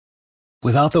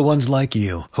Without the ones like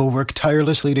you, who work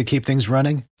tirelessly to keep things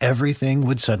running, everything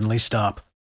would suddenly stop.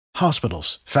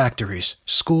 Hospitals, factories,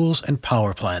 schools, and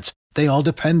power plants, they all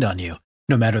depend on you.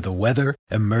 No matter the weather,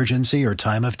 emergency, or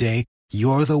time of day,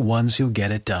 you're the ones who get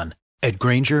it done. At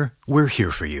Grainger, we're here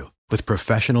for you with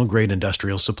professional-grade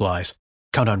industrial supplies.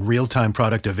 Count on real-time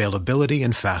product availability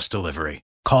and fast delivery.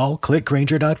 Call, click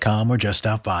Grainger.com, or just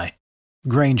stop by.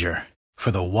 Grainger, for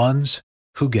the ones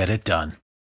who get it done.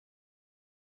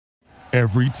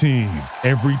 Every team,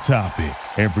 every topic,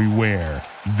 everywhere.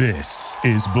 This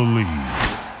is Believe.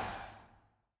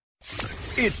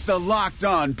 It's the Locked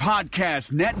On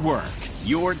Podcast Network,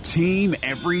 your team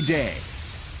every day.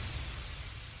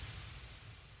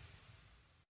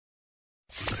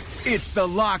 It's the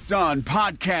Locked On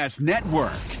Podcast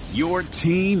Network, your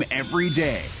team every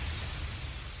day.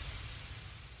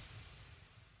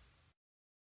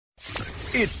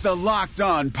 It's the Locked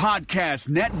On Podcast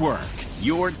Network,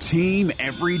 your team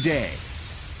every day.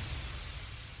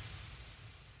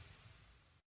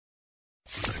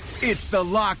 It's the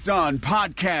Locked On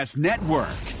Podcast Network,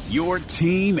 your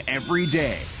team every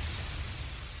day.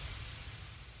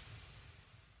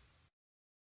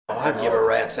 I'd give a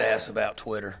rat's ass about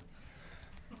Twitter.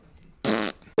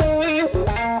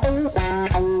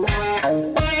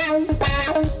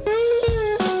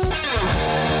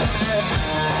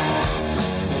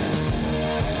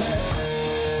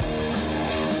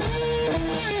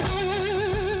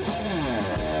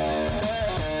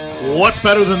 What's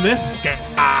better than this?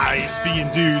 Guys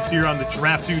being dudes here on the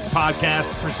Draft Dudes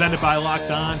podcast presented by Locked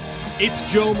On. It's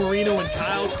Joe Marino and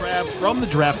Kyle Krabs from the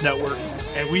Draft Network,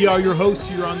 and we are your hosts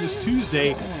here on this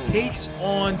Tuesday Takes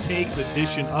on Takes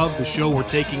edition of the show. We're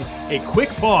taking a quick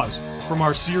pause from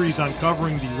our series on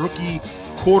covering the rookie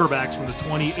quarterbacks from the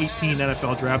 2018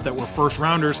 NFL Draft that were first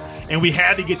rounders, and we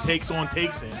had to get Takes on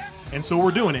Takes in, and so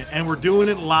we're doing it, and we're doing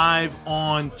it live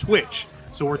on Twitch.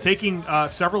 So we're taking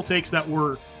several takes that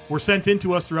were sent in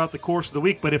to us throughout the course of the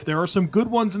week, but if there are some good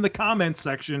ones in the comments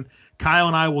section, Kyle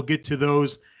and I will get to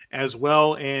those as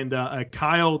well. And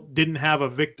Kyle didn't have a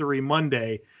Victory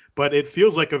Monday, but it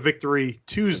feels like a Victory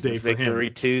Tuesday for him. Victory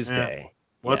Tuesday. Yeah.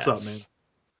 What's up,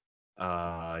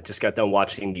 man? Just got done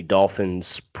watching the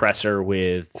Dolphins presser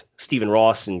with Stephen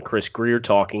Ross and Chris Greer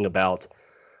talking about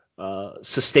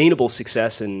sustainable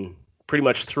success, and pretty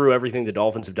much threw everything the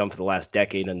Dolphins have done for the last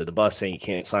decade under the bus, saying you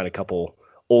can't sign a couple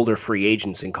older free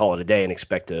agents and call it a day and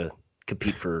expect to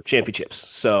compete for championships.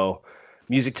 So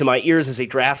music to my ears as a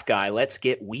draft guy. Let's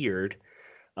get weird.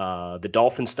 The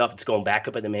Dolphin stuff that's going back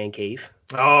up in the man cave.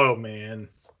 Oh, man.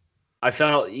 I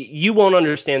found you won't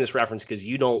understand this reference because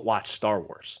you don't watch Star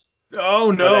Wars.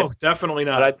 Oh, no, definitely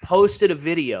not. But I posted a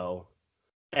video.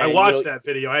 I watched that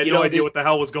video. I had no idea what the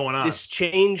hell was going on. This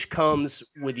change comes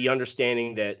with the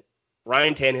understanding that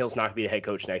Ryan Tannehill's not going to be the head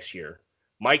coach next year.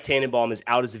 Mike Tannenbaum is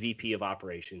out as the VP of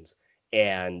operations,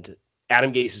 and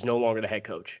Adam Gase is no longer the head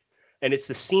coach. And it's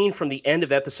the scene from the end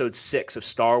of episode 6 of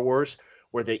Star Wars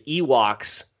where the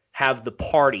Ewoks have the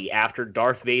party after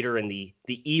Darth Vader and the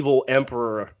evil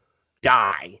emperor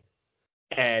die.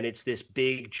 And it's this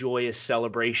big, joyous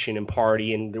celebration and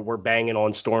party, and we're banging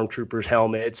on stormtroopers'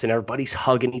 helmets, and everybody's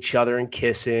hugging each other and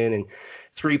kissing, and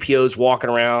 3PO's walking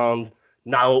around,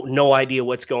 no idea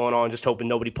what's going on, just hoping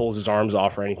nobody pulls his arms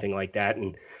off or anything like that.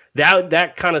 And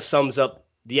that kind of sums up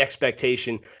the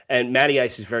expectation. And Matty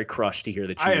Ice is very crushed to hear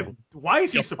that why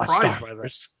is he surprised by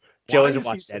this? Joe hasn't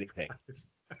watched anything.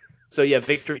 So yeah,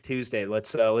 Victory Tuesday.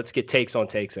 Let's get takes on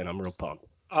takes in. I'm real pumped.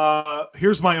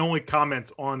 Here's my only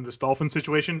comment on this Dolphin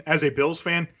situation. As a Bills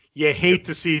fan, you hate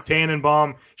to see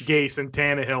Tannenbaum, Gase, and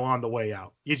Tannehill on the way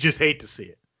out. You just hate to see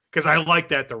it because I like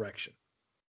that direction.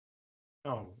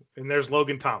 Oh, and there's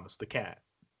Logan Thomas, the cat.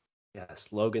 Yes,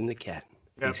 Logan the cat.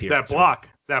 That block.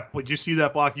 Would you see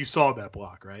that block? You saw that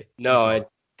block, right? No, I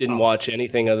didn't watch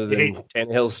anything other than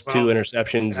Tannehill's 2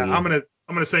 interceptions. Yeah, and I'm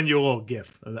gonna send you a little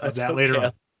GIF of that later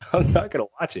on. I'm not gonna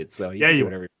watch it, so you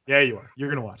are. Yeah, you are. You're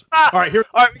gonna watch it. All right,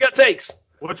 we got takes.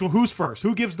 Who's first?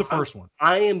 Who gives the first one?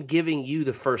 I am giving you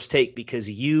the first take because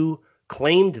you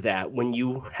claimed that when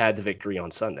you had the victory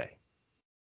on Sunday.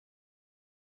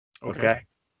 Okay.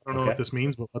 I don't know what this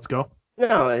means, but let's go.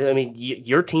 No, I mean,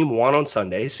 your team won on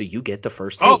Sunday, so you get the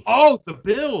first take. Oh, the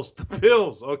Bills. The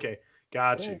Bills. Okay.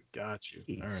 Got you. All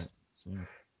right. So.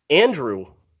 Andrew,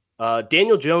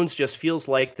 Daniel Jones just feels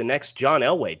like the next John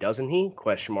Elway, doesn't he? ?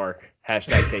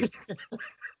 #take.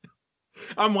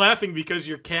 I'm laughing because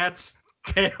your cat's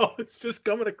tail is just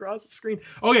coming across the screen.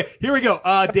 Okay, here we go.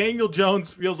 Daniel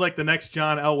Jones feels like the next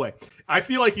John Elway. I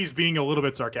feel like he's being a little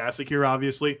bit sarcastic here,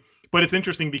 obviously. but it's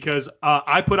interesting because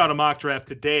I put out a mock draft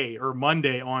today or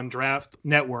Monday on Draft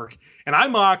Network, and I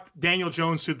mocked Daniel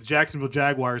Jones to the Jacksonville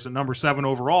Jaguars at number 7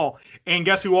 overall. And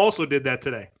guess who also did that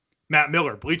today? Matt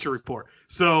Miller, Bleacher Report.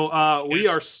 So we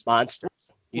are monsters.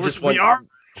 You just we are.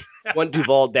 want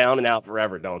Duval down and out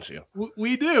forever, don't you?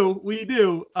 We do.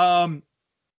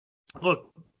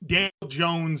 Look, Daniel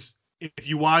Jones, if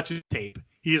you watch his tape,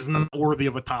 he is not worthy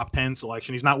of a top 10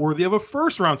 selection. He's not worthy of a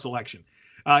first-round selection.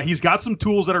 He's got some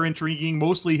tools that are intriguing,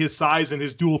 mostly his size and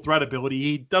his dual threat ability.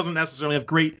 He doesn't necessarily have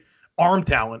great arm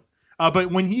talent.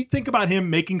 But when you think about him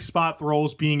making spot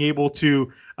throws, being able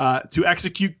to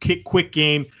execute quick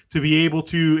game, to be able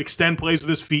to extend plays with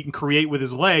his feet and create with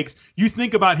his legs, you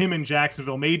think about him in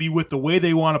Jacksonville, maybe with the way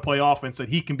they want to play offense, that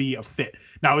he can be a fit.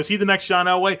 Now, is he the next John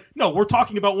Elway? No, we're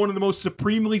talking about one of the most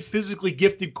supremely physically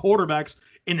gifted quarterbacks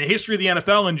in the history of the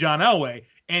NFL in John Elway,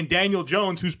 and Daniel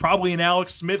Jones, who's probably an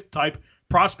Alex Smith type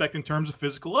prospect in terms of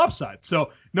physical upside. So,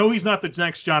 no, he's not the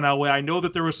next John Elway. I know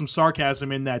that there was some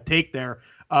sarcasm in that take there.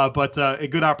 But a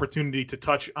good opportunity to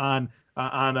touch on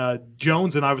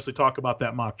Jones and obviously talk about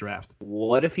that mock draft.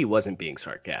 What if he wasn't being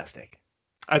sarcastic?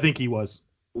 I think he was.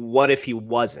 What if he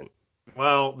wasn't?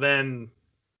 Well, then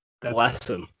bless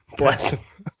him. Bless him.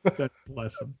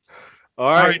 Bless him.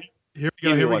 All right. Here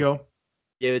we go.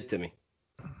 Give it to me.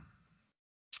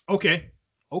 Okay.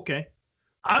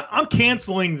 I'm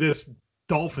canceling this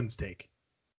Dolphins take.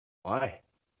 Why?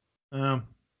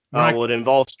 Well, it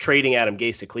involves trading Adam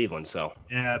Gase to Cleveland, so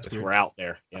yeah, we're out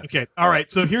there. Yeah. Okay, all right.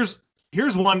 So here's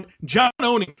one. John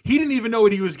Owning, he didn't even know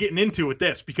what he was getting into with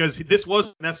this because this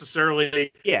wasn't necessarily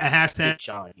a hashtag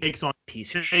John, takes on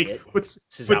piece of shit.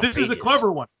 But this is a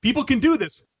clever one. People can do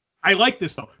this. I like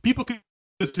this though. People can do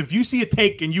this. If you see a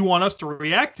take and you want us to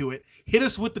react to it, hit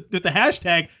us with the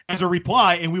hashtag as a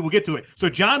reply, and we will get to it. So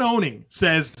John Owning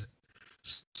says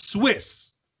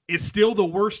Swiss is still the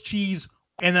worst cheese.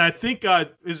 And then I think,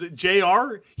 is it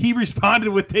JR? He responded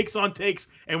with takes on takes,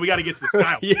 and we got to get to this.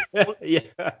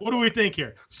 Kyle, What do we think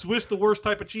here? Swiss, the worst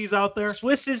type of cheese out there?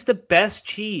 Swiss is the best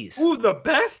cheese. Ooh, the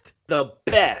best? The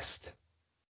best.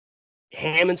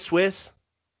 Ham and Swiss.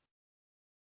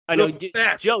 I know,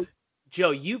 best.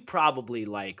 Joe, you probably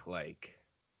like, what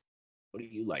do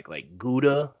you like? Like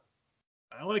Gouda?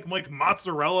 I like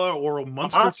mozzarella or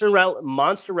Munster.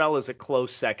 Mozzarella is a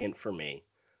close second for me.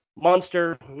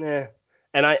 Munster,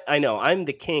 And I know I'm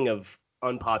the king of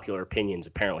unpopular opinions,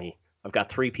 apparently. I've got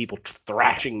 3 people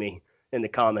thrashing me in the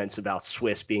comments about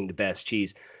Swiss being the best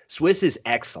cheese. Swiss is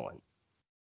excellent.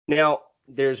 Now,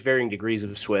 there's varying degrees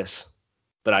of Swiss,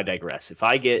 but I digress. If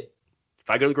I go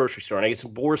to the grocery store and I get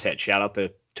some Boar's Head, shout out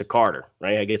to Carter,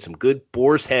 right? I get some good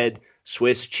Boar's Head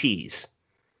Swiss cheese.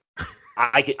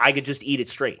 I could just eat it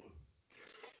straight.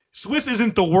 Swiss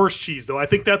isn't the worst cheese, though. I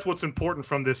think that's what's important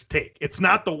from this take. It's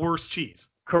not the worst cheese.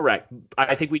 Correct.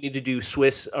 I think we need to do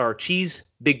Swiss or cheese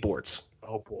big boards.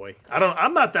 Oh boy,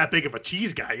 I'm not that big of a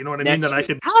cheese guy. You know what I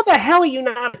mean? How the hell are you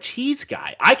not a cheese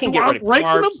guy? I can get rid of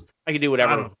carbs. I can do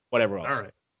whatever else.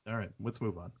 All right. Let's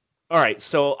move on. All right.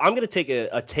 So I'm going to take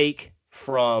a take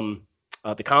from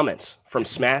the comments from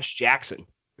Smash Jackson.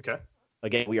 Okay.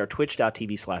 Again, we are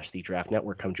twitch.tv/The Draft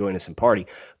Network. Come join us and party.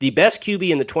 The best QB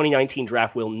in the 2019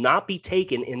 draft will not be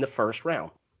taken in the first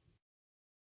round.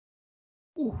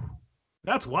 Ooh.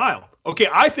 That's wild. Okay,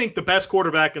 I think the best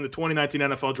quarterback in the 2019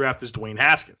 NFL draft is Dwayne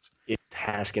Haskins. It's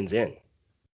Haskins in.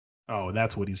 Oh,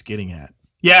 that's what he's getting at.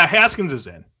 Yeah, Haskins is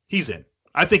in. He's in.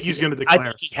 I think he's going to declare. I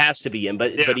think he has to be in,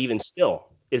 but even still,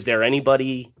 is there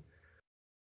anybody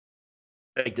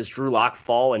like does Drew Lock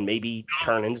fall and maybe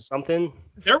turn into something?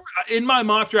 In my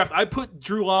mock draft, I put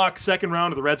Drew Lock second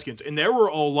round of the Redskins, and there were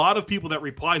a lot of people that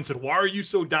replied and said, "Why are you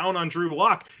so down on Drew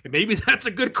Lock?" And maybe that's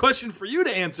a good question for you to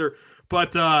answer,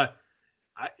 but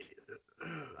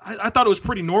I thought it was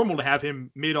pretty normal to have him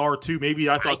mid R2. Maybe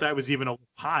I thought that was even a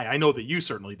high. I know that you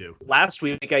certainly do. Last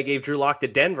week I gave Drew Lock to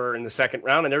Denver in the second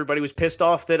round, and everybody was pissed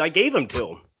off that I gave him to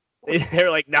him.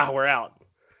 They're like, "Nah, we're out."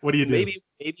 What do you do? Maybe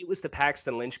it was the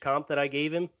Paxton Lynch comp that I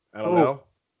gave him. I don't know.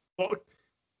 Oh,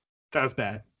 that's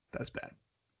bad.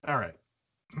 All right.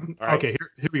 Okay,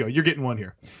 here we go. You're getting one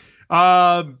here.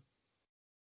 I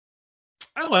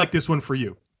like this one for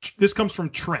you. This comes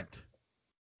from Trent.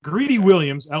 Greedy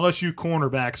Williams, LSU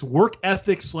cornerbacks, work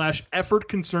ethic / effort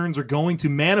concerns are going to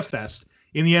manifest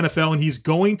in the NFL, and he's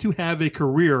going to have a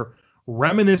career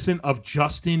reminiscent of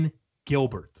Justin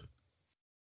Gilbert.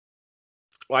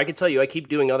 Well, I can tell you, I keep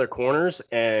doing other corners,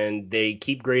 and they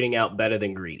keep grading out better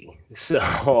than Greedy.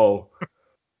 So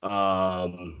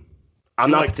I'm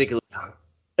not particularly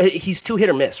 – he's too hit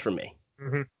or miss for me.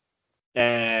 Mm-hmm.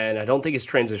 And I don't think his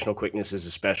transitional quickness is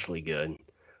especially good.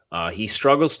 He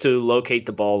struggles to locate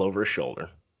the ball over his shoulder.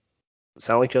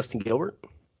 Sound like Justin Gilbert?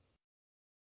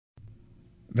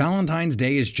 Valentine's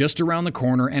Day is just around the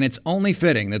corner, and it's only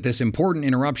fitting that this important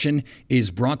interruption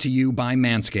is brought to you by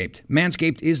Manscaped.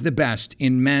 Manscaped is the best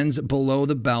in men's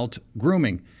below-the-belt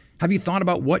grooming. Have you thought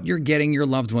about what you're getting your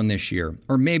loved one this year?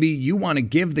 Or maybe you want to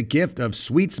give the gift of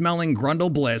sweet-smelling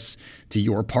Grundle Bliss to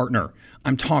your partner.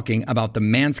 I'm talking about the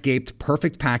Manscaped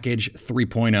Perfect Package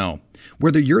 3.0.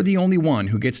 Whether you're the only one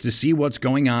who gets to see what's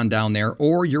going on down there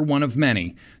or you're one of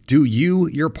many, do you,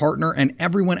 your partner, and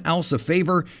everyone else a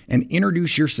favor and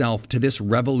introduce yourself to this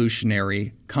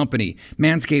revolutionary company.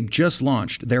 Manscaped just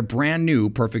launched their brand new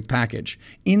Perfect Package.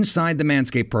 Inside the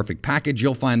Manscaped Perfect Package,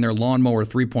 you'll find their Lawnmower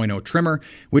 3.0 trimmer,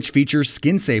 which features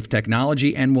skin-safe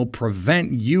technology and will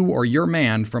prevent you or your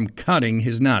man from cutting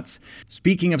his nuts.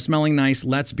 Speaking of smelling nice,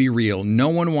 let's be real. No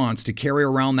one wants to carry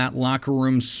around that locker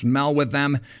room smell with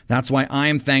them. That's why I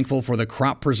am thankful for the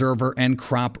Crop Preserver and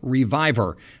Crop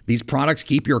Reviver. These products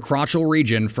keep your crotchal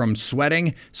region from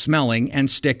sweating, smelling, and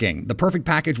sticking. The Perfect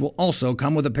Package will also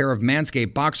come with a pair of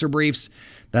Manscaped boxer briefs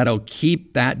that'll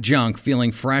keep that junk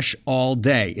feeling fresh all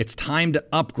day. It's time to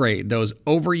upgrade those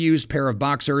overused pair of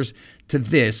boxers to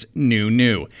this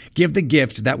new. Give the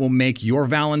gift that will make your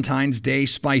Valentine's Day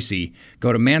spicy.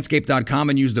 Go to manscaped.com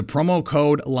and use the promo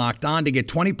code LOCKEDON to get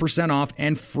 20% off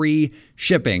and free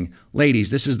shipping.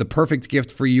 Ladies, this is the perfect gift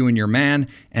for you and your man.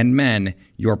 And men,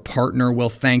 your partner will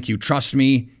thank you. Trust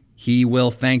me, he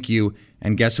will thank you.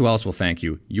 And guess who else will thank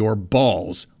you? Your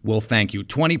balls will thank you.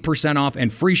 20% off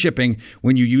and free shipping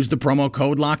when you use the promo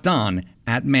code LOCKEDON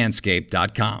at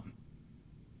manscaped.com.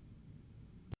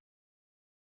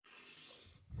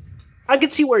 I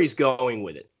could see where he's going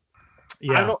with it.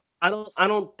 Yeah. I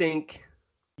don't think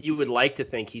you would like to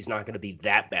think he's not going to be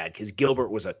that bad because Gilbert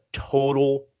was a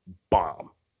total bomb.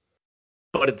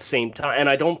 But at the same time, and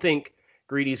I don't think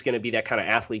Greedy's going to be that kind of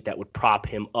athlete that would prop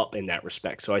him up in that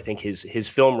respect. So I think his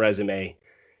film resume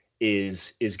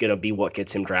is going to be what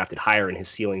gets him drafted higher, and his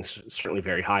ceiling's certainly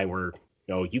very high. Where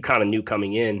you kind of knew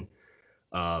coming in,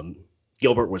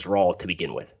 Gilbert was raw to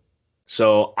begin with.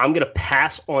 So I'm going to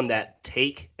pass on that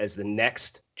take as the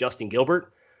next Justin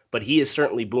Gilbert, but he is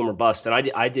certainly boom or bust. And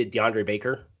I did DeAndre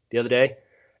Baker the other day,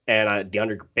 and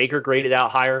DeAndre Baker graded out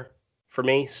higher for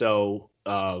me. So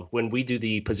when we do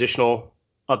the positional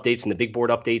updates and the big board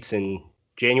updates in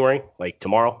January, like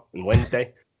tomorrow and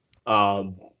Wednesday,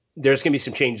 there's going to be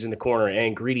some changes in the corner,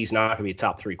 and Greedy's not going to be a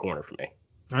top 3 corner for me.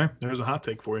 All right, there's a hot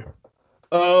take for you.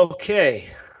 Okay.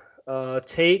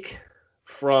 Take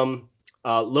from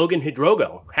Logan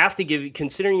Hidrogo. Have to give,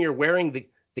 considering you're wearing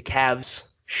the Cavs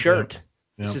shirt,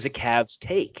 Yep. This is a Cavs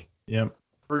take. Yep.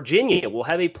 Virginia will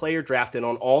have a player drafted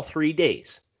on all 3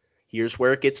 days. Here's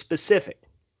where it gets specific.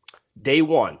 Day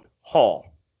 1, Hall.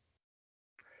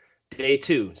 Day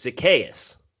 2,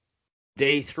 Zacchaeus.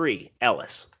 Day 3,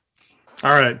 Ellis.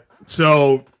 All right.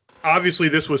 So obviously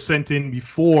this was sent in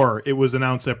before it was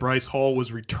announced that Bryce Hall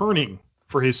was returning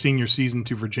for his senior season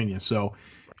to Virginia. So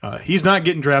he's not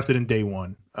getting drafted in day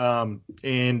 1.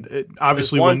 And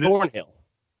obviously Juan Thornhill.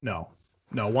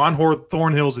 No, Juan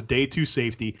Thornhill's a day 2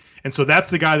 safety. And so that's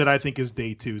the guy that I think is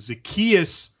day 2.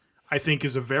 Zacchaeus, I think,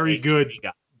 is a very good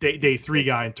day 3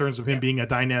 guy in terms of him being a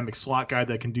dynamic slot guy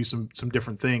that can do some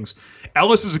different things.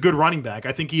 Ellis is a good running back.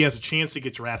 I think he has a chance to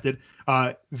get drafted.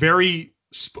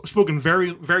 Spoken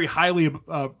very, very highly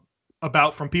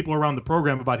about from people around the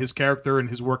program about his character and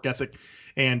his work ethic.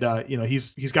 And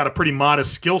he's got a pretty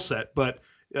modest skill set, but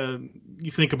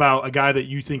you think about a guy that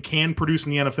you think can produce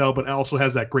in the NFL, but also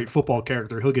has that great football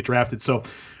character, he'll get drafted. So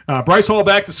Bryce Hall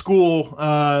back to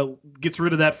school, gets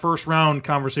rid of that first round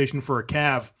conversation for a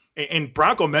Cav. And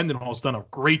Bronco Mendenhall's done a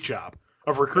great job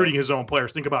of recruiting his own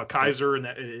players. Think about Kaiser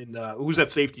and who's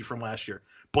that safety from last year?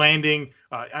 Blanding,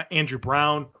 Andrew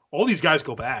Brown. All these guys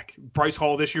go back. Bryce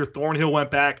Hall this year, Thornhill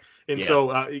went back. And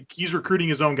so he's recruiting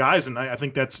his own guys. And I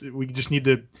think we just need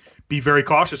to be very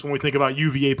cautious when we think about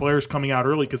UVA players coming out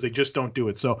early because they just don't do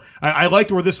it. So I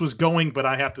liked where this was going, but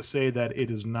I have to say that it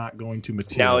is not going to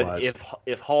materialize. Now,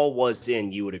 if Hall was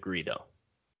in, you would agree, though.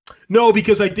 No,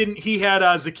 because I didn't. He had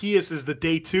Zacchaeus as the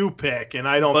day 2 pick, and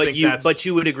I don't think that's. But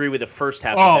you would agree with the first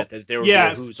half of that there would be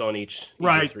a who's on each.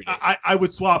 Right. 3 days. I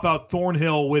would swap out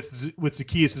Thornhill with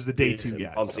Zacchaeus as the day 2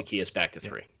 guy. Bump Zacchaeus back to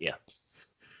 3. Yeah.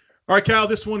 All right, Kyle.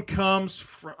 This one comes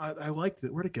from. I liked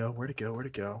it. Where'd it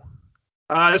go?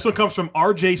 This one comes from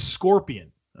RJ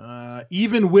Scorpion.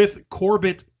 Even with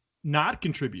Corbett not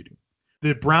contributing,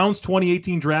 the Browns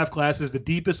 2018 draft class is the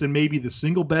deepest and maybe the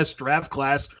single best draft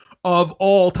class of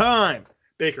all time.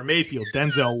 Baker Mayfield,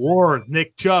 Denzel Ward,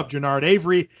 Nick Chubb, Jannard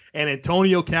Avery, and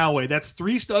Antonio Callaway. That's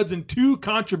 3 studs and 2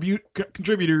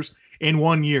 contributors in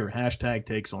 1 year. #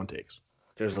 takes on takes.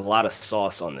 There's a lot of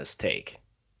sauce on this take.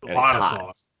 A lot of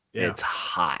sauce. Yeah. It's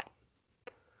hot.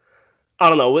 I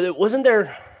don't know. Wasn't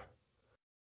there...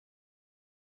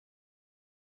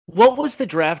 What was the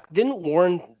draft? Didn't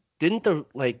the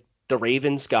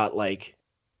Ravens got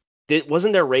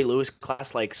wasn't their Ray Lewis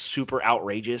class super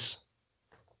outrageous?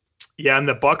 Yeah, and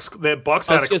the Bucks the Bucks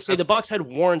had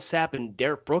Warren Sapp and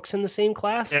Derek Brooks in the same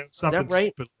class. Yeah, something is that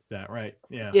right? Like that, right?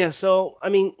 Yeah. Yeah. So I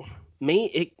mean,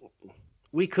 we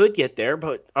could get there,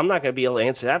 but I'm not going to be able to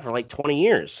answer that for 20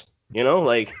 years.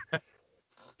 I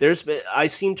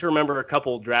seem to remember a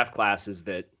couple of draft classes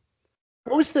that.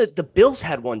 What was the Bills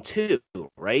had one too,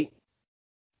 right?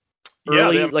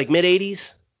 Early, mid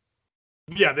 80s.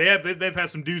 Yeah, they've had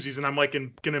some doozies, and I'm gonna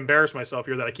embarrass myself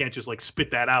here that I can't just spit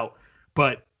that out.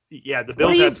 But yeah, the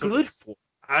Bills had some. Good for?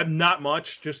 I'm not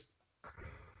much, just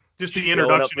the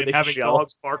introduction and having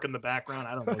dogs bark in the background.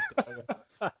 I don't know.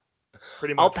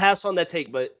 Pretty much. I'll pass on that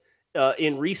take, but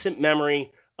in recent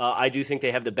memory, I do think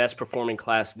they have the best performing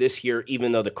class this year,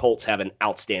 even though the Colts have an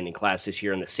outstanding class this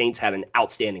year and the Saints had an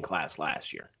outstanding class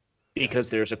last year because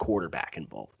there's a quarterback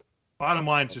involved. Bottom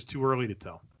line, it's just too early to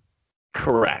tell.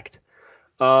 Correct.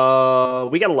 We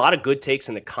got a lot of good takes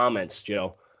in the comments,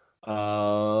 Joe.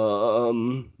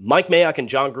 Mike Mayock and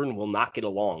John Gruden will not get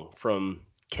along from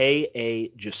K.A.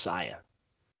 Josiah.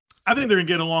 I think they're going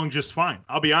to get along just fine.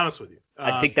 I'll be honest with you.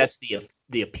 I think that's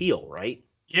the appeal, right?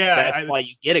 Yeah, that's why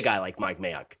you get a guy like Mike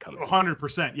Mayock coming.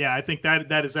 100%. Yeah, I think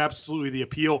that is absolutely the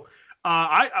appeal.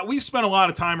 We've spent a lot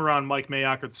of time around Mike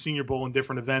Mayock at the Senior Bowl and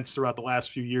different events throughout the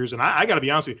last few years, and I got to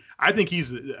be honest with you, I think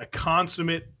he's a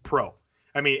consummate pro.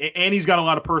 I mean, and he's got a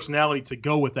lot of personality to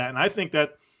go with that, and I think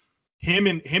that him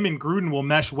and Gruden will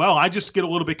mesh well. I just get a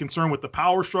little bit concerned with the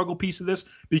power struggle piece of this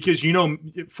because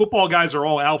football guys are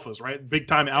all alphas, right? Big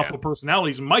time alpha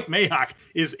personalities. And Mike Mayock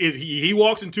is he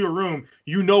walks into a room,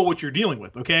 you know what you're dealing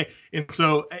with, okay? And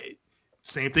so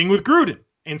same thing with Gruden.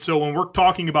 And so when we're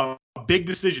talking about big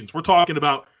decisions, we're talking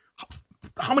about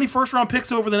how many first round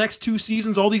picks over the next 2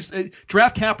 seasons, all these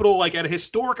draft capital at a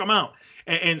historic amount.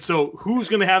 And so who's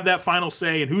going to have that final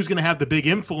say and who's going to have the big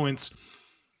influence?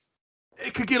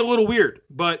 It could get a little weird,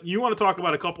 but you want to talk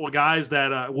about a couple of guys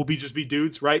that will be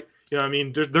dudes, right? You know what I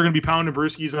mean? They're going to be pounding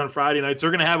brewskis on Friday nights.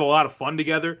 They're going to have a lot of fun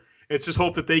together. It's just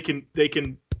hope that they can. Let's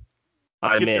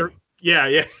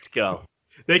go.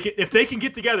 If they can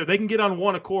get together, they can get on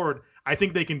one accord. I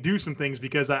think they can do some things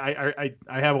because I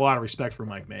have a lot of respect for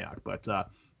Mike Mayock, but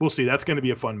we'll see. That's going to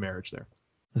be a fun marriage there.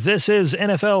 This is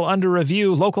NFL Under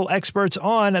Review, local experts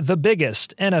on the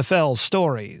biggest NFL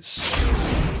stories.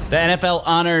 The NFL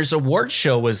Honors Award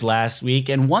Show was last week,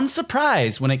 and one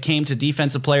surprise when it came to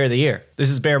Defensive Player of the Year. This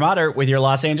is Bear Motter with your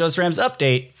Los Angeles Rams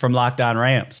update from Locked On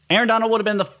Rams. Aaron Donald would have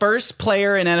been the first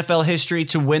player in NFL history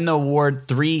to win the award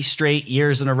 3 straight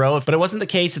years in a row, but it wasn't the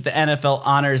case at the NFL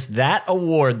Honors. That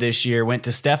award this year went to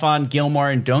Stephon Gilmore,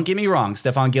 and don't get me wrong,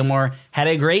 Stephon Gilmore had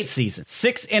a great season.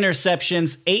 6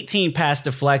 interceptions, 18 pass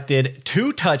deflected,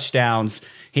 2 touchdowns.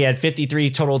 He had 53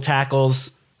 total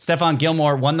tackles. Stephon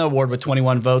Gilmore won the award with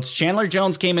 21 votes. Chandler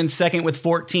Jones came in second with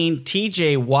 14.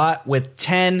 TJ Watt with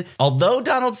 10. Although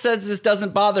Donald says this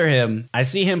doesn't bother him, I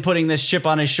see him putting this chip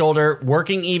on his shoulder,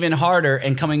 working even harder,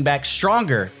 and coming back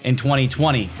stronger in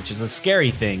 2020, which is a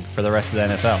scary thing for the rest of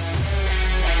the NFL.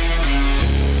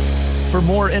 For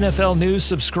more NFL news,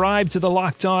 subscribe to the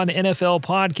Locked On NFL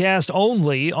podcast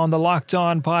only on the Locked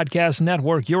On Podcast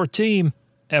Network, your team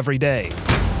every day.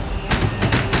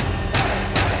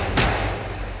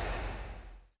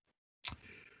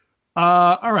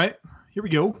 All right, here we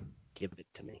go. Give it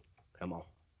to me. Come on.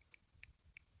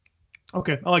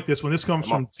 Okay, I like this one. This comes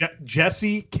from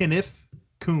Jesse Kenneth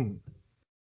Kuhn.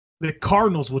 The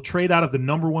Cardinals will trade out of the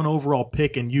number 1 overall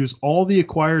pick and use all the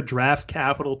acquired draft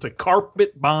capital to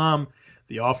carpet bomb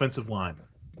the offensive line.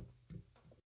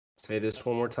 Say this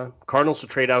one more time. Cardinals will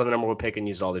trade out of the number 1 pick and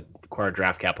use all the acquired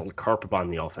draft capital to carpet bomb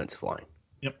the offensive line.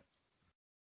 Yep.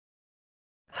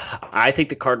 I think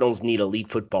the Cardinals need elite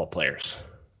football players.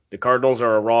 The Cardinals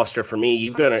are a roster for me.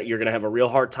 You're gonna have a real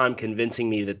hard time convincing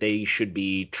me that they should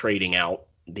be trading out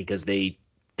because they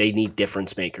need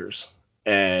difference makers.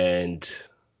 And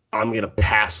I'm gonna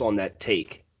pass on that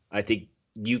take. I think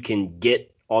you can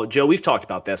get all Joe, we've talked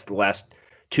about this the last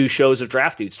 2 shows of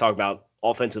Draft Dudes, talk about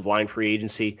offensive line free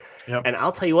agency. Yep. And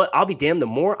I'll tell you what, I'll be damned, the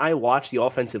more I watch the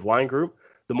offensive line group,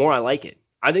 the more I like it.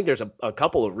 I think there's a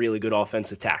couple of really good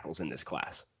offensive tackles in this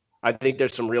class. I think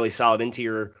there's some really solid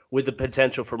interior with the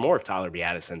potential for more if Tyler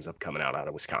Biadasz ends up coming out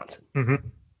of Wisconsin. Mm-hmm.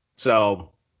 So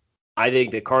I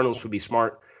think the Cardinals would be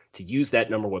smart to use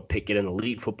that number 1 pick, get an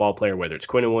elite football player, whether it's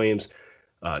Quinnen Williams,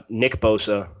 Nick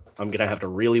Bosa. I'm going to have to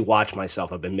really watch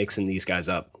myself. I've been mixing these guys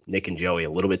up, Nick and Joey,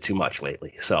 a little bit too much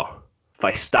lately. So if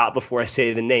I stop before I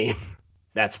say the name,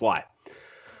 that's why.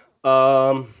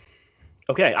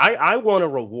 Okay, I want to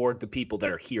reward the people that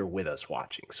are here with us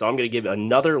watching. So I'm going to give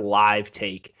another live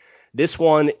take. This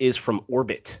one is from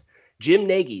Orbit. Jim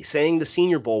Nagy saying the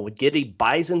Senior Bowl would get a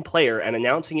Bison player and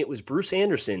announcing it was Bruce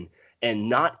Anderson and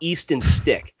not Easton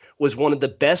Stick was one of the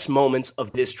best moments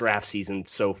of this draft season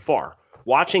so far.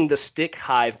 Watching the Stick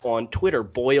hive on Twitter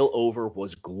boil over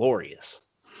was glorious.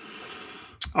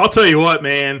 I'll tell you what,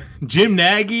 man. Jim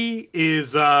Nagy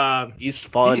is he's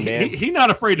fun, man. He's not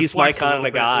afraid to flex. He's my kind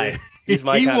of guy. He's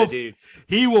my kind of dude.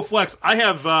 He will flex. I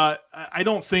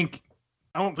don't think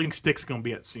Stick's going to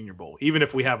be at Senior Bowl, even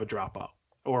if we have a dropout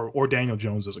or Daniel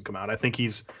Jones doesn't come out. I think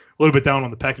he's a little bit down on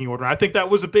the pecking order. I think that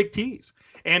was a big tease.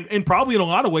 And probably in a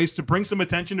lot of ways to bring some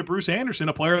attention to Bruce Anderson,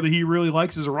 a player that he really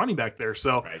likes as a running back there.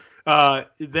 So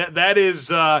that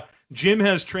is Jim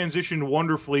has transitioned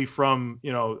wonderfully from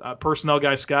personnel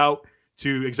guy scout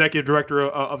to executive director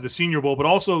of the Senior Bowl, but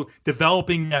also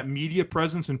developing that media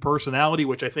presence and personality,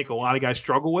 which I think a lot of guys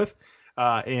struggle with.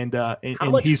 How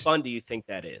much fun do you think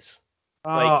that is?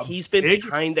 Like he's been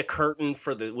behind the curtain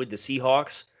with the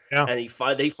Seahawks, and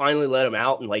they finally let him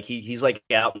out, and like he's like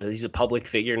out, he's a public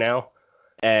figure now.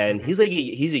 And he's a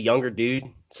younger dude.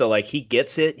 So like he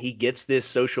gets it. He gets this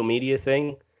social media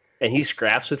thing and he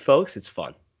scraps with folks. It's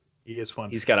fun. He is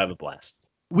fun. He's got to have a blast.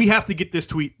 We have to get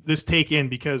this take in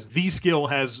because TheSkill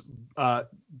has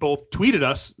both tweeted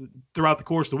us throughout the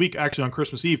course of the week, actually on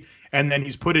Christmas Eve, and then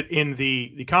he's put it in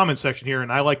the comments section here.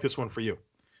 And I like this one for you.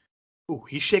 Ooh,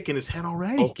 he's shaking his head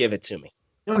already. Don't give it to me.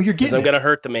 No, you're getting. I'm going to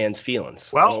hurt the man's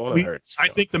feelings. Well, I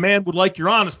think the man would like your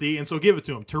honesty, and so give it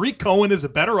to him. Tariq Cohen is a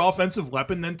better offensive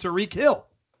weapon than Tyreek Hill.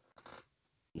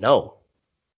 No.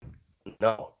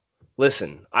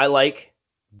 Listen, I like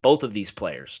both of these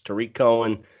players. Tariq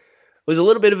Cohen was a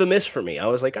little bit of a miss for me. I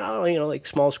was like, like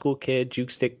small school kid,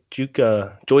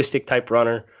 joystick type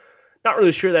runner. Not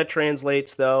really sure that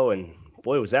translates though, and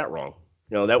boy, was that wrong.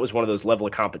 That was one of those level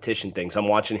of competition things. I'm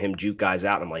watching him juke guys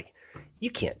out, and I'm like, you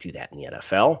can't do that in the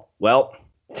NFL. Well,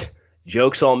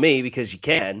 joke's on me because you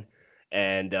can.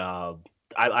 And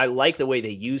I like the way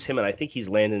they use him, and I think he's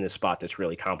landed in a spot that's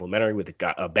really complimentary with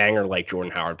a banger like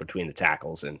Jordan Howard between the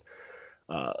tackles. And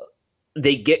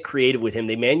they get creative with him.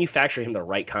 They manufacture him the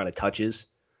right kind of touches.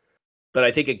 But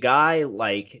I think a guy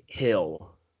like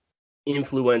Hill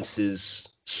influences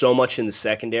so much in the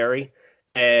secondary.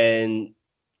 And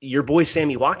your boy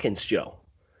Sammy Watkins, Joe.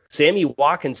 Sammy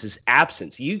Watkins'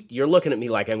 absence. You're looking at me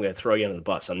like I'm going to throw you under the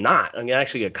bus. I'm not. I'm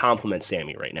actually going to compliment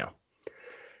Sammy right now.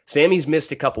 Sammy's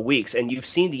missed a couple weeks, and you've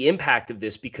seen the impact of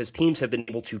this because teams have been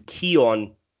able to key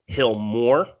on Hill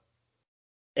more.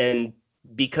 And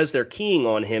because they're keying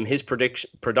on him, his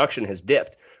production has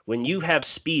dipped. When you have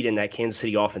speed in that Kansas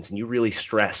City offense and you really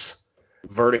stress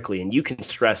vertically, and you can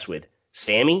stress with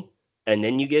Sammy, and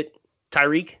then you get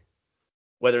Tyreek,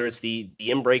 whether it's the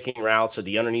in-breaking routes or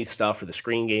the underneath stuff or the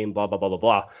screen game, blah, blah, blah, blah,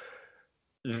 blah,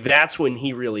 that's when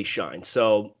he really shines.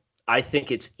 So I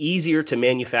think it's easier to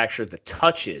manufacture the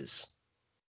touches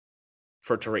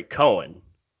for Tariq Cohen,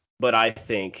 but I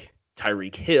think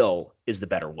Tyreek Hill is the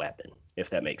better weapon, if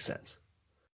that makes sense.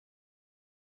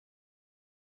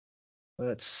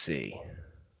 Let's see.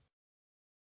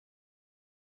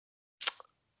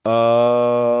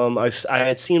 I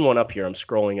had seen one up here. I'm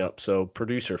scrolling up. So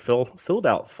producer, fill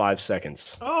about 5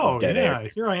 seconds. Oh, dead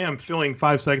air. Here I am filling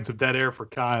 5 seconds of dead air for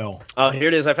Kyle. Oh, here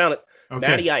it is. I found it. Okay.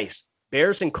 Matty Ice.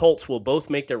 Bears and Colts will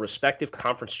both make their respective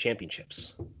conference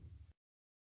championships.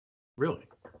 Really?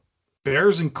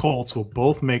 Bears and Colts will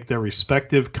both make their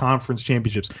respective conference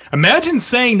championships. Imagine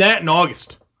saying that in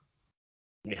August.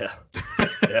 Yeah.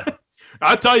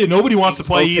 I tell you, nobody wants to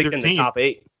play either team. The top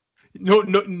 8. No,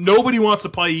 nobody wants to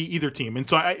play either team. And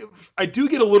so I do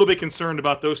get a little bit concerned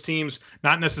about those teams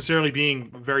not necessarily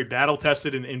being very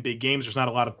battle-tested in big games. There's not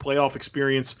a lot of playoff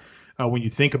experience when you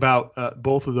think about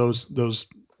both of those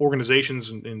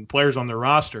organizations and players on their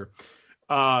roster.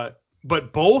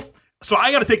 But both – so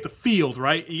I got to take the field,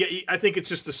 right? I think it's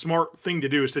just the smart thing to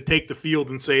do is to take the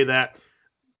field and say that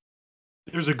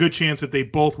there's a good chance that they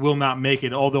both will not make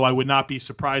it, although I would not be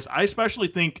surprised. I especially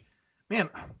think, man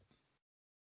 –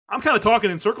 I'm kind of talking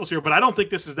in circles here, but I don't think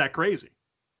this is that crazy.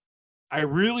 I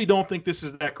really don't think this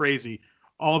is that crazy,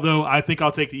 although I think I'll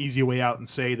take the easy way out and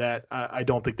say that I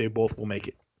don't think they both will make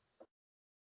it.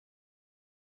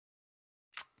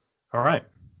 All right.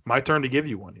 My turn to give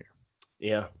you one here.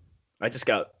 Yeah. I just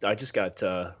got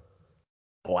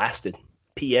blasted.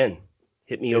 PN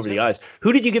hit me over the eyes.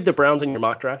 Who did you give the Browns in your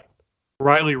mock draft?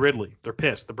 Riley Ridley. They're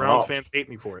pissed. The Browns fans hate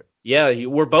me for it. Yeah,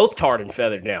 we're both tarred and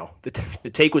feathered now. The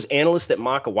take was analysts that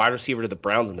mock a wide receiver to the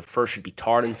Browns in the first should be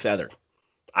tarred and feathered.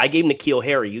 I gave N'Keal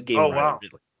Harry. You gave Riley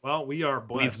Ridley. Well, we are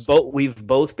blessed. We've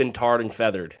both been tarred and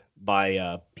feathered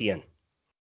by PN.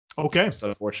 Okay. It's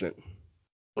unfortunate.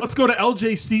 Let's go to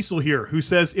LJ Cecil here, who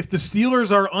says, if the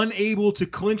Steelers are unable to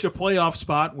clinch a playoff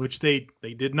spot, which they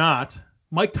did not,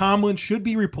 Mike Tomlin should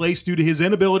be replaced due to his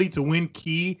inability to win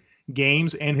key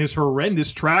games and his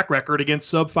horrendous track record against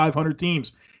sub-500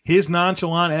 teams. His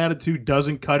nonchalant attitude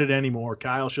doesn't cut it anymore.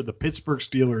 Kyle, should the Pittsburgh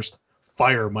Steelers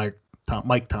fire Mike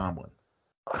Tomlin?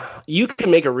 You can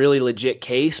make a really legit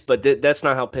case, but that's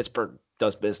not how Pittsburgh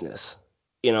does business.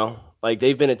 You know, like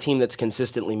they've been a team that's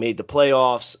consistently made the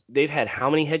playoffs. They've had how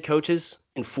many head coaches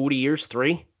in 40 years?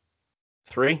 Three.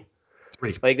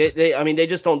 Like they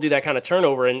just don't do that kind of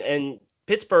turnover. And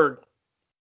Pittsburgh,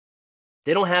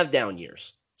 they don't have down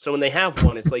years. So when they have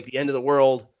one, it's like the end of the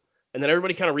world, and then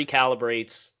everybody kind of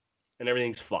recalibrates, and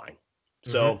everything's fine.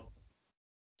 So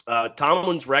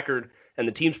Tomlin's record and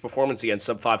the team's performance against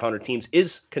sub-500 teams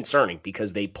is concerning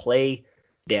because they play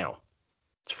down.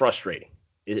 It's frustrating.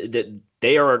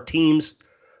 They are teams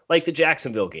like the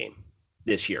Jacksonville game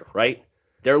this year, right?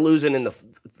 They're losing in the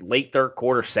late third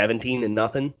quarter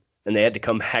 17-0, and they had to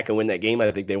come back and win that game.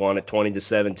 I think they won it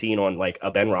 20-17 on like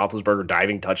a Ben Roethlisberger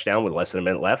diving touchdown with less than a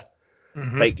minute left.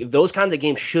 Like those kinds of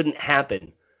games shouldn't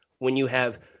happen when you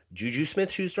have Juju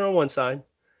Smith-Schuster on one side,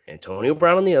 Antonio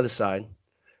Brown on the other side,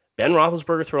 Ben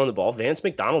Roethlisberger throwing the ball. Vance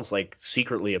McDonald's like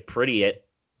secretly a pretty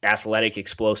athletic,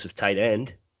 explosive tight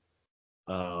end.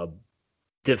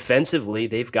 Defensively,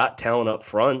 they've got talent up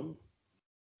front.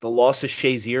 The loss of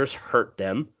Shazier's hurt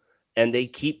them, and they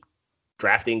keep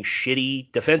drafting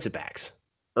shitty defensive backs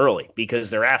early because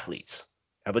they're athletes.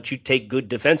 How about you take good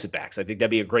defensive backs? I think that'd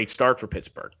be a great start for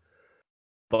Pittsburgh.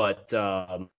 But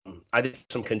I have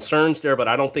some concerns there, but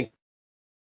I don't think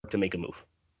to make a move.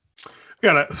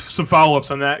 Got some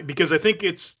follow-ups on that because I think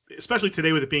it's, especially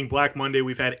today with it being Black Monday,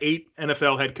 we've had 8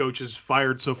 NFL head coaches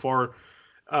fired so far.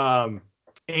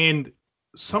 And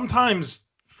sometimes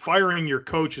firing your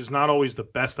coach is not always the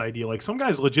best idea. Like some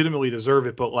guys legitimately deserve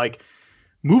it, but like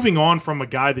moving on from a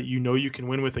guy that you know you can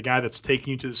win with, a guy that's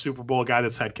taking you to the Super Bowl, a guy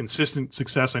that's had consistent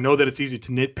success. I know that it's easy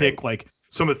to nitpick like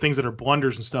some of the things that are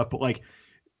blunders and stuff, but like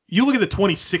you look at the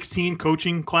 2016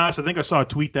 coaching class, I think I saw a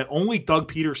tweet that only Doug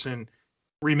Peterson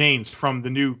remains from the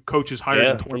new coaches hired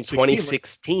in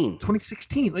 2016.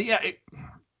 2016. Yeah.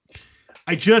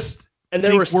 And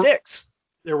there were 6.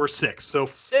 There were 6. So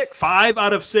 6. 5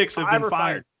 out of 6 have been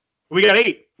fired. We got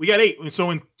 8. So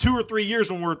in 2 or 3 years,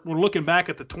 when we're looking back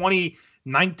at the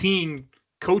 2019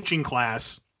 coaching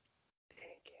class,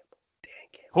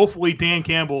 hopefully Dan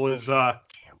Campbell is on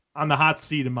the hot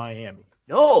seat in Miami.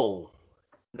 No,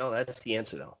 that's the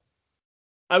answer, though.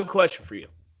 I have a question for you.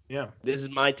 Yeah. This is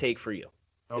my take for you.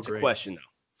 Oh, it's great. a question, though.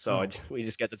 So we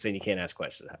just got that saying you can't ask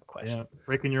questions. I have a question. Yeah,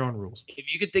 breaking your own rules.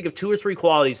 If you could think of 2 or 3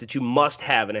 qualities that you must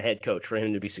have in a head coach for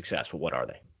him to be successful, what are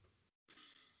they?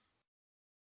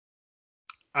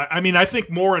 I mean, I think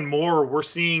more and more we're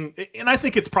seeing, and I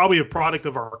think it's probably a product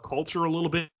of our culture a little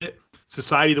bit,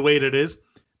 society the way it is,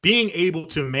 being able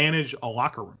to manage a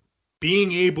locker room,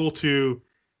 being able to,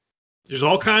 there's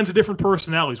all kinds of different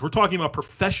personalities. We're talking about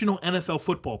professional NFL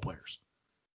football players.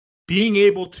 Being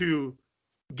able to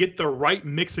get the right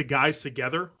mix of guys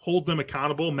together, hold them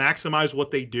accountable, maximize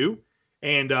what they do,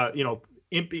 and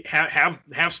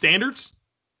have standards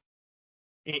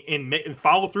and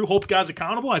follow through, hold guys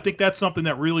accountable. I think that's something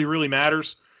that really, really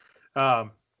matters. I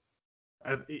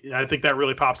think that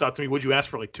really pops out to me. Would you ask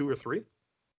for like 2 or 3?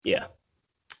 Yeah.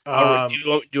 Do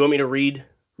you want me to read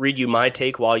you my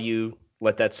take while you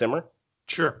let that simmer?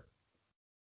 Sure.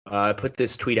 I put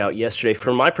this tweet out yesterday.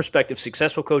 From my perspective,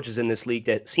 successful coaches in this league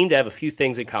that seem to have a few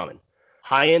things in common.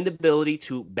 High-end ability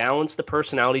to balance the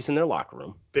personalities in their locker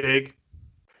room. Big.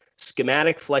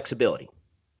 Schematic flexibility.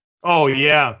 Oh,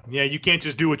 yeah. Yeah, you can't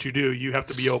just do what you do. You have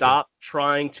to be open. Stop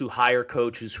trying to hire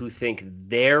coaches who think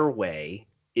their way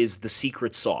is the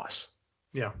secret sauce.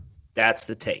 Yeah. That's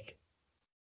the take.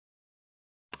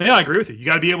 Yeah, I agree with you. You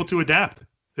got to be able to adapt.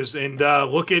 And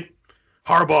look at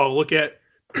Harbaugh, look at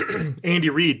Andy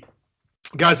Reid,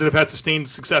 guys that have had sustained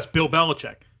success. Bill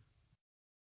Belichick.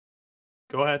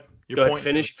 Go ahead. Go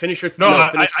ahead. Finish your.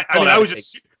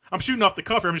 I'm shooting off the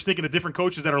cuff here. I'm just thinking of different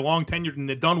coaches that are long tenured and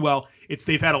they've done well.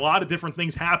 They've had a lot of different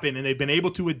things happen and they've been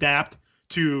able to adapt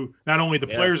to not only the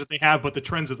players that they have, but the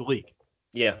trends of the league.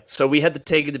 Yeah. So we had to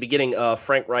take at the beginning,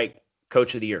 Frank Reich,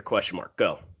 Coach of the Year, ?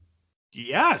 Go.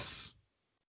 Yes.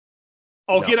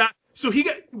 Oh, no. Get out. So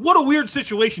what a weird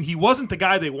situation. He wasn't the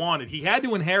guy they wanted. He had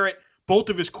to inherit both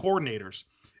of his coordinators.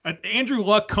 Andrew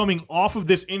Luck coming off of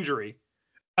this injury,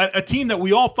 a team that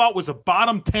we all thought was a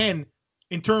bottom 10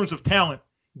 in terms of talent,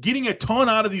 getting a ton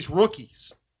out of these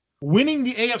rookies, winning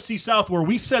the AFC South where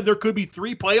we said there could be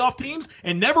 3 playoff teams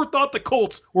and never thought the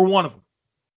Colts were one of them.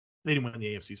 They didn't win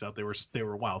the AFC South. They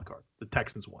were a wild card. The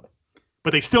Texans won.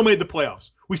 But they still made the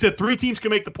playoffs. We said 3 teams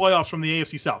can make the playoffs from the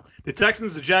AFC South. The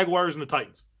Texans, the Jaguars, and the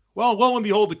Titans. Well, lo and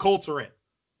behold, the Colts are in.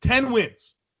 10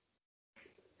 wins.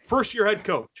 First-year head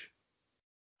coach.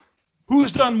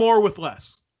 Who's done more with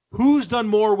less? Who's done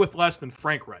more with less than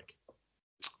Frank Reich?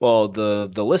 Well, the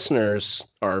listeners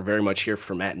are very much here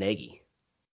for Matt Nagy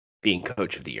being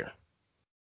coach of the year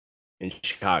in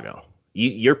Chicago.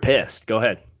 You're pissed. Go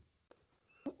ahead.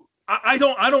 I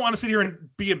don't want to sit here and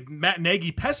be a Matt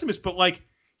Nagy pessimist, but like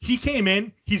he came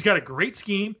in, he's got a great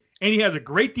scheme, and he has a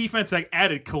great defense that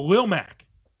added Khalil Mack.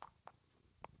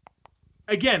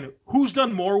 Again, who's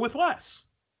done more with less?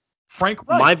 Frank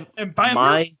Reich.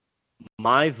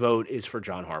 My vote is for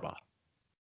John Harbaugh.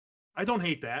 I don't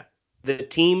hate that. The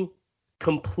team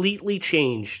completely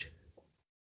changed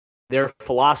their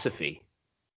philosophy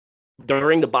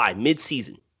during the bye,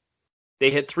 mid-season.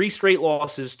 They had 3 straight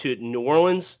losses to New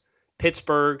Orleans,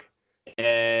 Pittsburgh,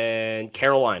 and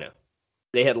Carolina.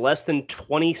 They had less than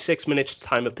 26 minutes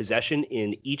time of possession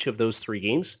in each of those 3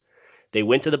 games. They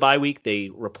went to the bye week.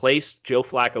 They replaced Joe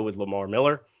Flacco with Lamar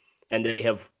Miller, and they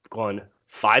have gone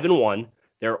 5-1.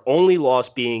 Their only loss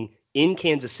being in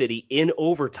Kansas City in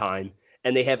overtime,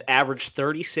 and they have averaged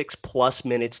 36-plus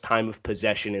minutes time of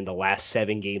possession in the last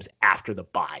 7 games after the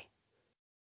bye.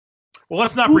 Well,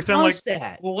 let's not Who pretend like does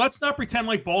that? Well, let's not pretend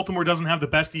like Baltimore doesn't have the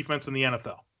best defense in the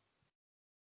NFL.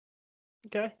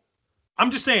 Okay.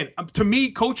 I'm just saying, to me,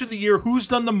 coach of the year, who's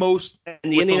done the most?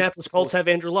 And the Indianapolis Colts have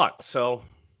Andrew Luck, so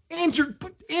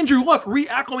Andrew Luck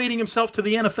reacclimating himself to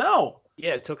the NFL.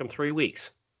 yeah, it took him 3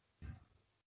 weeks.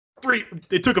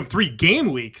 It took him 3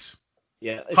 game weeks.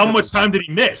 Yeah. How much time did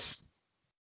he miss?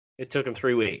 It took him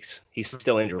 3 weeks. He's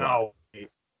still Andrew Luck. No.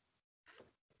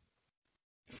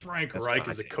 Frank That's Reich not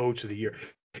is the it. coach of the year.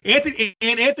 Anthony,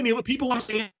 people want to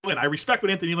say Anthony Lynn. I respect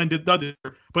what Anthony Lynn did this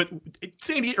year, but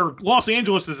Los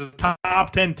Angeles is a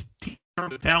top 10 team in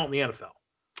terms of talent in the NFL.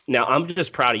 Now, I'm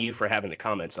just proud of you for having the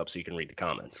comments up so you can read the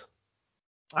comments.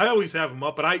 I always have them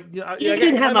up, but You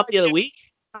didn't have them up the other week.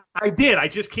 I did. I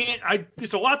just can't.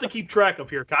 There's a lot to keep track of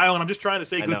here, Kyle, and I'm just trying to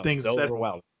say I good know, things. It's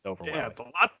overwhelming. It's overwhelming. Yeah, it's a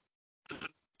lot to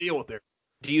deal with there.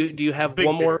 Do you have Big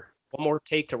one bear. more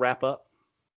take to wrap up?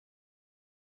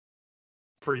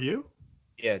 For you?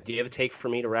 Yeah. Do you have a take for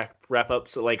me to wrap up?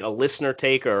 So like a listener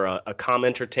take or a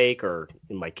commenter take or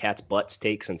in my cat's butt's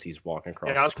take since he's walking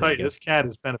across. Yeah, I'll the tell you, screen. this cat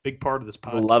has been a big part of this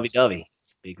He's a podcast. lovey-dovey.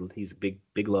 He's a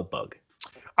big love bug.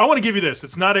 I want to give you this.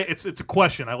 It's not it's a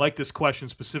question. I like this question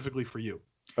specifically for you.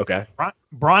 Okay.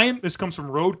 Brian, this comes from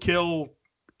Roadkill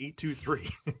 823.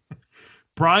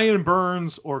 Brian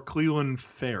Burns or Cleveland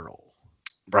Farrell?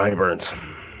 Brian Burns.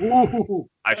 Ooh,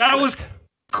 that was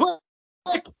quick.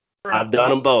 I've done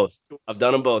them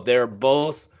both. They're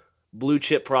both blue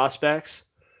chip prospects.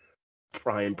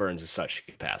 Brian Burns is such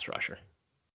a good pass rusher.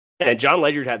 And John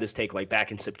Ledyard had this take like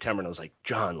back in September, and I was like,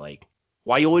 John, like,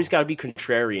 why you always got to be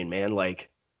contrarian, man? Like,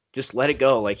 just let it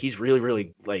go. Like, he's really,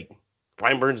 really, like,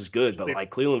 Brian Burns is good, but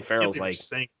like Cleveland Farrell's like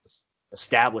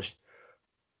established.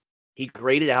 He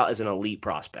graded out as an elite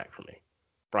prospect for me,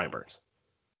 Brian Burns.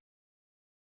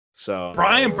 So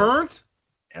Brian Burns?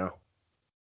 Yeah.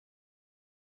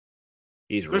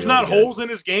 There's really not good. Holes in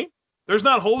his game? There's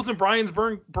not holes in Brian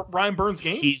Burns'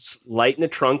 game? He's light in the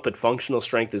trunk, but functional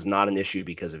strength is not an issue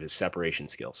because of his separation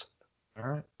skills. All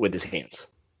right. With his hands.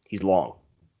 He's long.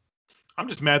 I'm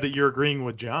just mad that you're agreeing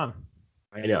with John.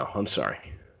 I know. I'm sorry.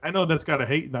 I know that's got to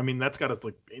hate. I mean, that's got to,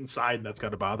 like, inside, that's got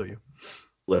to bother you.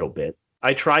 A little bit.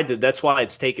 I tried to. That's why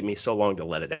it's taken me so long to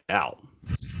let it out.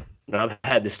 And I've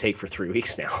had this take for 3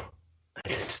 weeks now. I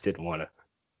just didn't want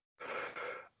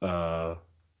to.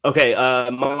 Okay,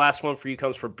 my last one for you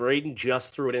comes from Braden.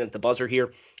 Just threw it in at the buzzer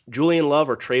here. Julian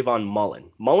Love or Trayvon Mullen?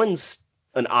 Mullen's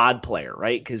an odd player,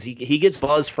 right? Because he gets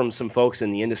buzz from some folks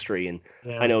in the industry, and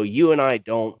I know you and I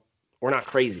don't. We're not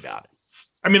crazy about it.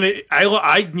 I mean,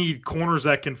 I need corners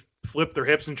that can flip their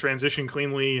hips and transition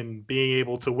cleanly and being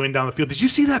able to win down the field. Did you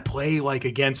see that play like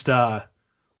against?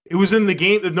 It was in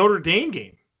the Notre Dame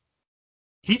game.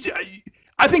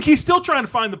 I think he's still trying to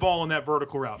find the ball in that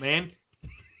vertical route, man.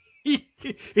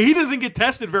 He doesn't get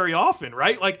tested very often,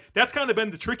 right? Like, that's kind of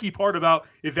been the tricky part about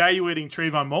evaluating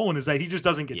Trayvon Mullen is that he just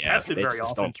doesn't get tested very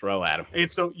often. Don't throw at him. And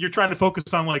so you're trying to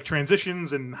focus on like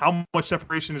transitions and how much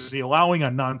separation is he allowing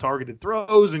on non-targeted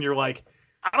throws, and you're like,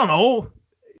 I don't know.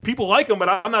 People like him, but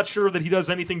I'm not sure that he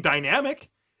does anything dynamic.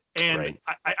 And Right.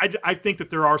 I think that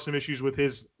there are some issues with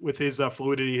his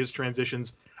fluidity, his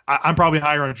transitions. I'm probably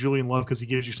higher on Julian Love because he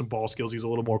gives you some ball skills. He's a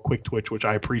little more quick twitch, which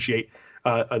I appreciate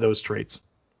those traits.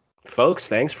 Folks,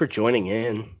 thanks for joining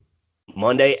in.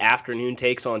 Monday afternoon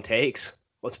takes on takes.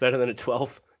 What's better than a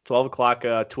 12 o'clock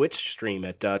Twitch stream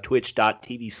at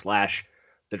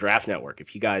twitch.tv/The Draft Network.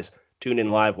 If you guys tune in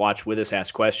live, watch with us,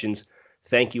 ask questions,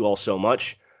 thank you all so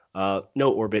much.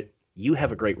 No Orbit, you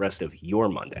have a great rest of your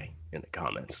Monday in the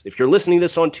comments. If you're listening to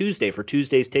this on Tuesday for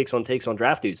Tuesday's Takes on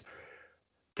Draft Dudes,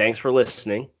 thanks for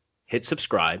listening. Hit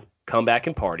subscribe, come back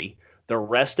and party. The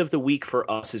rest of the week for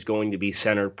us is going to be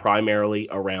centered primarily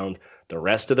around the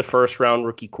rest of the first-round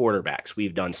rookie quarterbacks.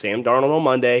 We've done Sam Darnold on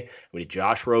Monday. We did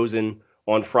Josh Rosen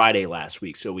on Friday last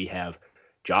week. So we have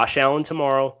Josh Allen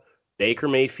tomorrow, Baker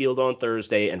Mayfield on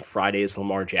Thursday, and Friday is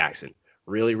Lamar Jackson.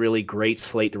 Really, really great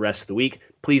slate the rest of the week.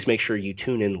 Please make sure you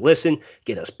tune in, listen,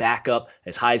 get us back up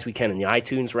as high as we can in the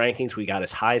iTunes rankings. We got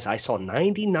as high as I saw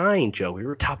 99, Joe. We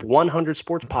were top 100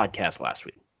 sports podcast last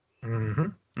week. Mm-hmm.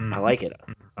 Mm-hmm. I like it.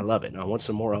 I love it. I want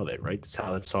some more of it, right? That's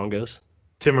how that song goes.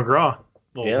 Tim McGraw,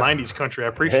 little 90s country. I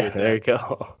appreciate that. There you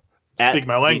go. Speak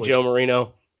my language. Joe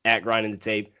Marino, at Grinding the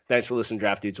Tape. Thanks for listening,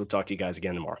 Draft Dudes. We'll talk to you guys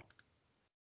again tomorrow.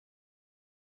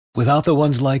 Without the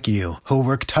ones like you, who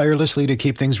work tirelessly to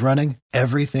keep things running,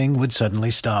 everything would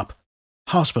suddenly stop.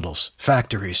 Hospitals,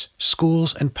 factories,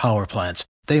 schools, and power plants,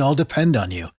 they all depend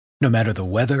on you. No matter the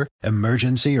weather,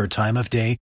 emergency, or time of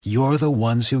day, you're the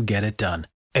ones who get it done.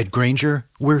 At Grainger,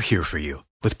 we're here for you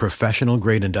with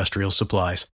professional-grade industrial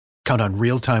supplies. Count on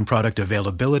real-time product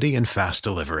availability and fast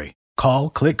delivery. Call,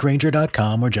 click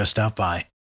Grainger.com, or just stop by.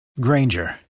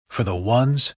 Grainger, for the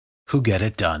ones who get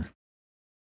it done.